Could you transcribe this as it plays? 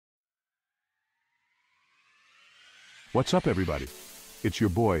What's up, everybody? It's your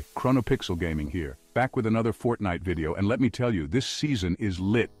boy, Chronopixel Gaming here, back with another Fortnite video, and let me tell you, this season is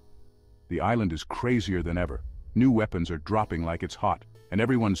lit. The island is crazier than ever. New weapons are dropping like it's hot, and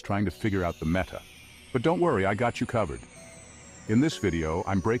everyone's trying to figure out the meta. But don't worry, I got you covered. In this video,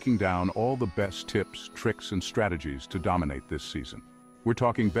 I'm breaking down all the best tips, tricks, and strategies to dominate this season. We're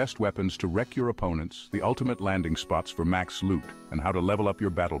talking best weapons to wreck your opponents, the ultimate landing spots for max loot, and how to level up your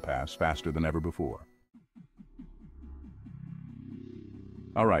battle pass faster than ever before.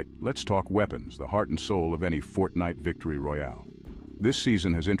 Alright, let's talk weapons, the heart and soul of any Fortnite victory royale. This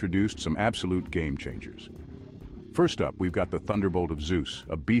season has introduced some absolute game changers. First up, we've got the Thunderbolt of Zeus,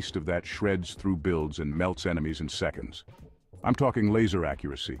 a beast of that shreds through builds and melts enemies in seconds. I'm talking laser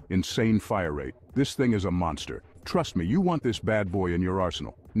accuracy, insane fire rate. This thing is a monster. Trust me, you want this bad boy in your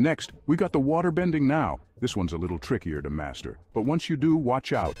arsenal. Next, we got the water bending now. This one's a little trickier to master, but once you do,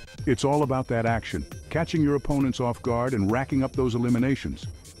 watch out. It's all about that action, catching your opponents off guard and racking up those eliminations.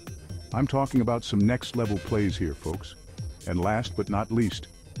 I'm talking about some next level plays here, folks. And last but not least,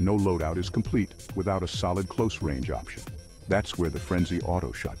 no loadout is complete without a solid close range option. That's where the Frenzy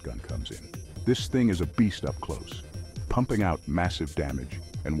Auto Shotgun comes in. This thing is a beast up close, pumping out massive damage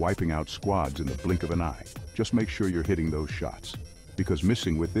and wiping out squads in the blink of an eye. Just make sure you're hitting those shots, because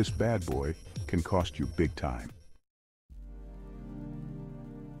missing with this bad boy can cost you big time.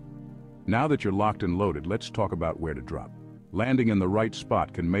 Now that you're locked and loaded, let's talk about where to drop. Landing in the right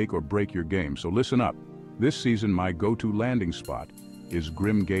spot can make or break your game, so listen up. This season, my go-to landing spot is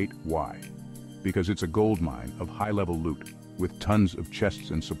Grimgate Y, because it's a gold mine of high-level loot, with tons of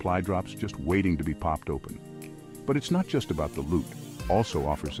chests and supply drops just waiting to be popped open. But it's not just about the loot, also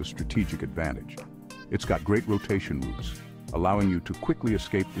offers a strategic advantage. It's got great rotation routes, allowing you to quickly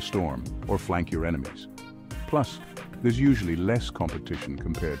escape the storm or flank your enemies. Plus, there's usually less competition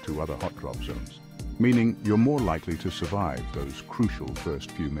compared to other hot drop zones, meaning you're more likely to survive those crucial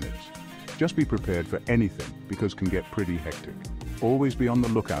first few minutes. Just be prepared for anything, because it can get pretty hectic. Always be on the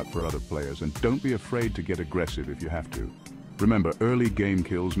lookout for other players, and don't be afraid to get aggressive if you have to. Remember, early game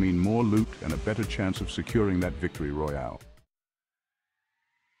kills mean more loot and a better chance of securing that victory royale.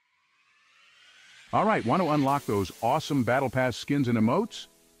 Alright, want to unlock those awesome Battle Pass skins and emotes?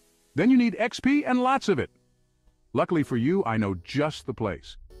 Then you need XP and lots of it. Luckily for you, I know just the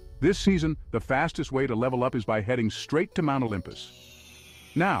place. This season, the fastest way to level up is by heading straight to Mount Olympus.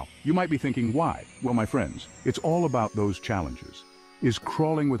 Now, you might be thinking, why? Well, my friends, it's all about those challenges. Is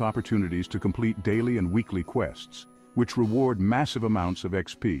crawling with opportunities to complete daily and weekly quests, which reward massive amounts of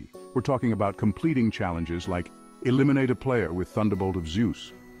XP. We're talking about completing challenges like eliminate a player with Thunderbolt of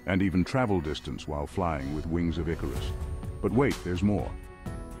Zeus, and even travel distance while flying with Wings of Icarus. But wait, there's more.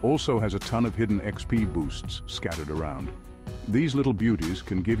 Also has a ton of hidden XP boosts scattered around. These little beauties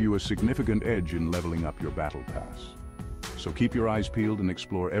can give you a significant edge in leveling up your battle pass. So keep your eyes peeled and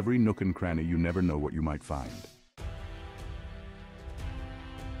explore every nook and cranny. You never know what you might find.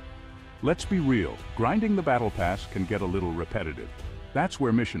 Let's be real, grinding the battle pass can get a little repetitive. That's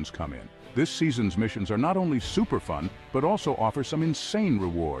where missions come in. This season's missions are not only super fun, but also offer some insane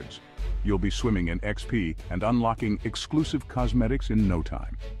rewards. You'll be swimming in XP and unlocking exclusive cosmetics in no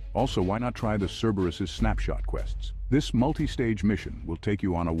time. Also, why not try the Cerberus's snapshot quests? This multi-stage mission will take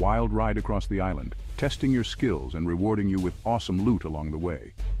you on a wild ride across the island, testing your skills and rewarding you with awesome loot along the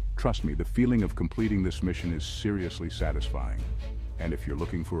way. Trust me, the feeling of completing this mission is seriously satisfying. And if you're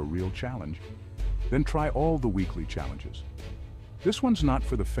looking for a real challenge, then try all the weekly challenges. This one's not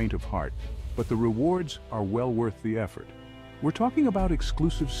for the faint of heart, but the rewards are well worth the effort. We're talking about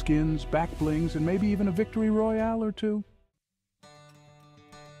exclusive skins, back blings, and maybe even a victory royale or two.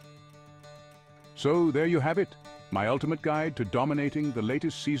 So there you have it, my ultimate guide to dominating the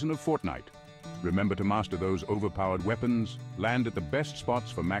latest season of Fortnite. Remember to master those overpowered weapons, land at the best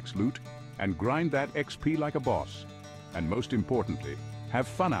spots for max loot, and grind that XP like a boss. And most importantly, have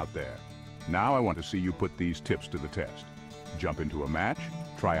fun out there. Now I want to see you put these tips to the test. Jump into a match,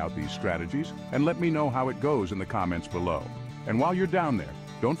 try out these strategies, and let me know how it goes in the comments below. And while you're down there,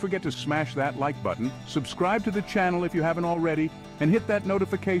 don't forget to smash that like button, subscribe to the channel if you haven't already, and hit that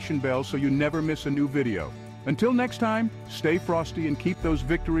notification bell so you never miss a new video. Until next time, stay frosty and keep those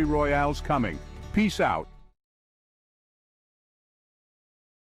victory royales coming. Peace out.